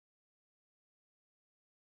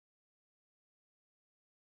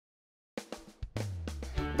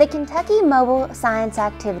The Kentucky Mobile Science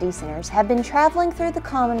Activity Centers have been traveling through the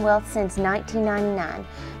Commonwealth since 1999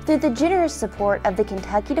 through the generous support of the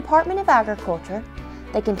Kentucky Department of Agriculture,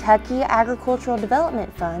 the Kentucky Agricultural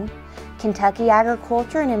Development Fund, Kentucky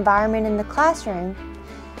Agriculture and Environment in the Classroom,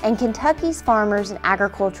 and Kentucky's farmers and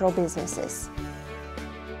agricultural businesses.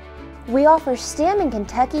 We offer STEM and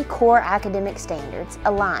Kentucky core academic standards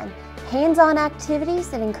align hands-on activities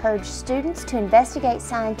that encourage students to investigate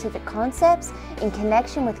scientific concepts in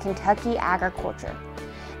connection with Kentucky agriculture.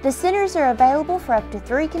 The centers are available for up to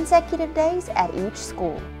 3 consecutive days at each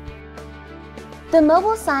school. The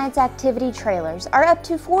mobile science activity trailers are up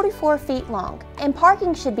to 44 feet long, and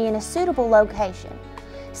parking should be in a suitable location,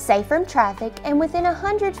 safe from traffic and within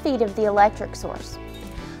 100 feet of the electric source.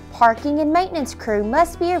 Parking and maintenance crew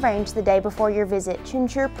must be arranged the day before your visit to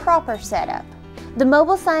ensure proper setup. The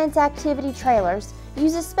mobile science activity trailers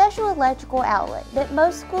use a special electrical outlet that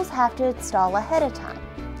most schools have to install ahead of time.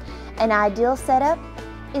 An ideal setup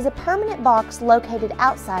is a permanent box located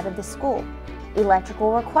outside of the school.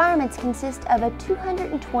 Electrical requirements consist of a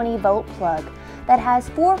 220-volt plug that has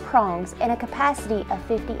 4 prongs and a capacity of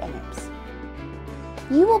 50 amps.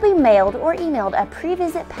 You will be mailed or emailed a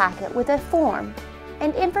pre-visit packet with a form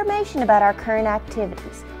and information about our current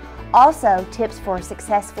activities, also tips for a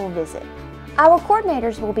successful visit. Our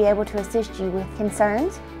coordinators will be able to assist you with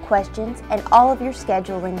concerns, questions, and all of your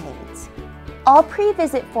scheduling needs. All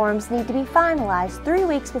pre-visit forms need to be finalized 3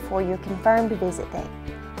 weeks before your confirmed visit date.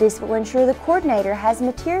 This will ensure the coordinator has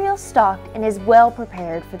materials stocked and is well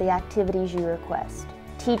prepared for the activities you request.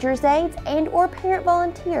 Teachers' aides and/or parent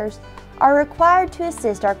volunteers are required to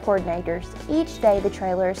assist our coordinators each day the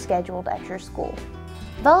trailer is scheduled at your school.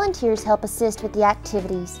 Volunteers help assist with the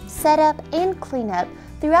activities, setup, and cleanup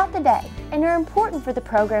throughout the day and are important for the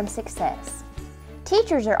program's success.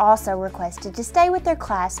 Teachers are also requested to stay with their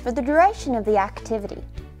class for the duration of the activity.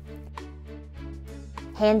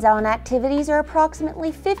 Hands-on activities are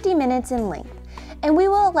approximately 50 minutes in length, and we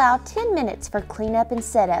will allow 10 minutes for cleanup and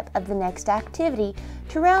setup of the next activity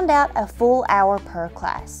to round out a full hour per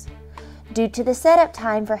class. Due to the setup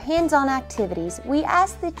time for hands-on activities, we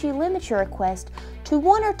ask that you limit your request to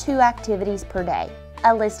 1 or 2 activities per day.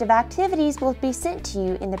 A list of activities will be sent to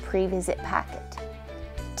you in the pre-visit packet.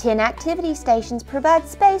 10 activity stations provide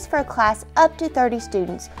space for a class up to 30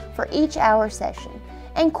 students for each hour session,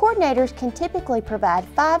 and coordinators can typically provide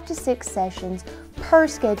 5 to 6 sessions per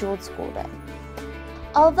scheduled school day.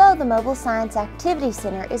 Although the Mobile Science Activity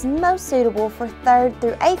Center is most suitable for 3rd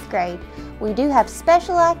through 8th grade, we do have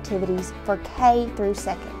special activities for K through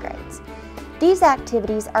 2nd grades. These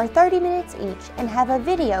activities are 30 minutes each and have a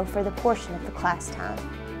video for the portion of the class time.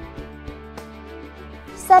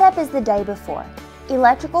 Setup is the day before.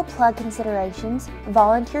 Electrical plug considerations,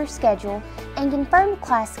 volunteer schedule, and confirmed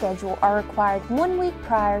class schedule are required 1 week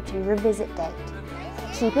prior to your visit date.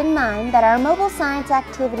 Keep in mind that our mobile science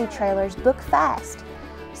activity trailers book fast,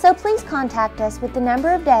 so please contact us with the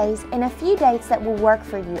number of days and a few dates that will work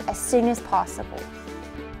for you as soon as possible.